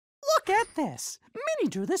Look at this. Minnie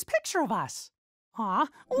drew this picture of us. Aw,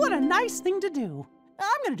 what a nice thing to do.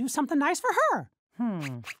 I'm going to do something nice for her.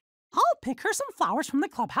 I'll pick her some flowers from the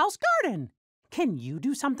clubhouse garden. Can you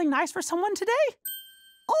do something nice for someone today?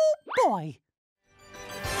 Oh, boy.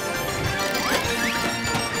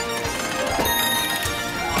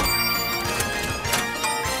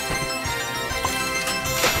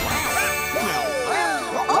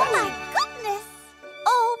 Oh, my goodness.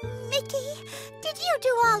 Oh, Mickey, did you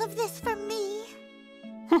do all of this for me?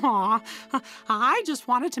 Aw, I just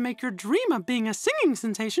wanted to make your dream of being a singing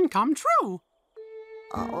sensation come true.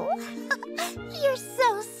 Oh, you're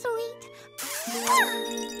so sweet.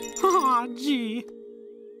 Aw, gee.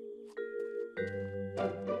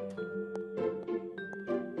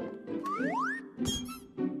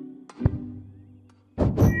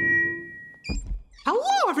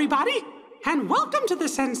 Hello, everybody, and welcome to the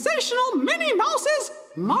sensational Minnie Mouse's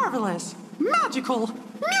marvelous, magical,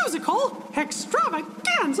 musical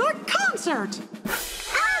extravaganza concert.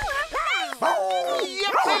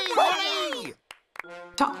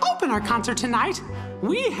 To open our concert tonight,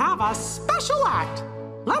 we have a special act.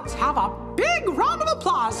 Let's have a big round of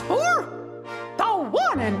applause for the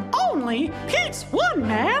one and only Pete's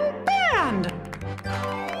One-Man Band.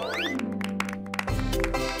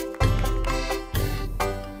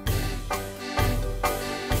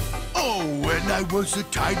 Oh, when I was a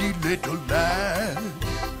tiny little lad,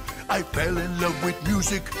 I fell in love with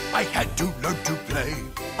music. I had to learn to play.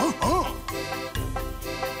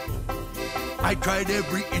 I tried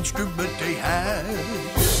every instrument they had.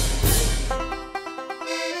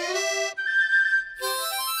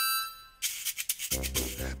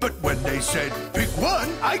 But when they said, pick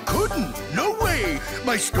one, I couldn't. No way.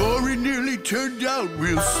 My story nearly turned out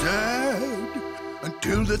real sad.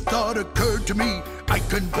 Until the thought occurred to me, I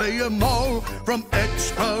can play them all, from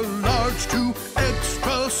extra large to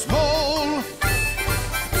extra small.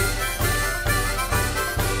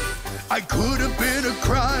 I could have been a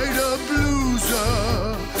cried-up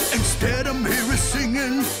loser. Instead, I'm here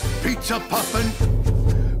singing pizza poppin',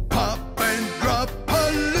 pop and drop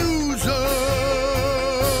palooza.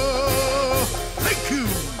 Thank you.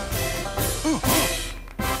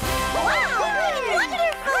 Wow,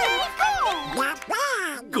 wonderful!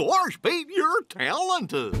 Gosh, Pete, you're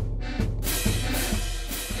talented.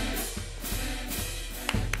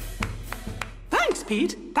 Thanks,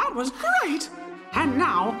 Pete. That was great. And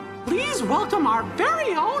now, please welcome our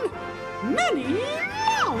very own Minnie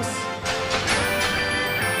Mouse.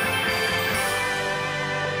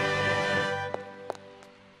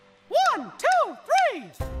 One, two,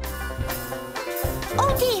 three.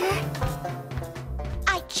 Oh, dear.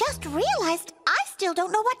 I just realized I still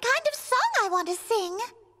don't know what kind of song I want to sing.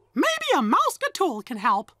 Maybe a mouse-a-tool can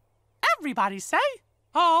help. Everybody say,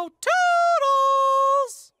 oh,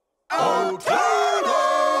 toodles! Oh,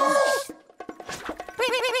 toodles!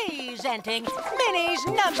 Presenting Minnie's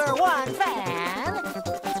 #1 fan,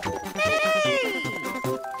 Minnie!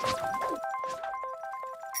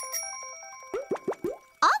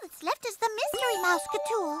 All that's left is the mystery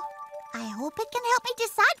mouse-a-tool. I hope it can help me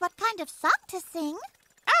decide what kind of song to sing.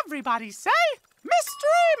 Everybody say,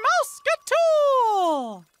 mystery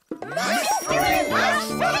mouse-a-tool! Mystery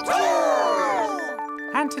mouse-a-tool!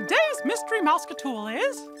 And today's mystery mouse-a-tool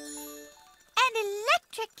is... An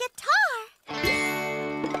electric guitar.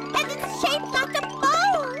 And it's shaped like a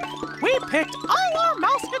bow. We picked all our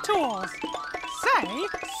mouse-a-tools. Say,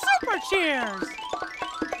 super cheers!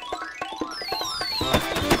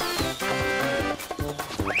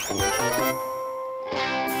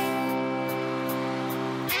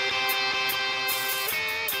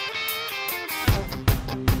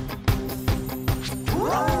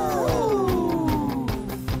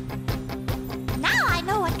 Now I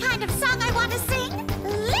know what kind of song I want to sing.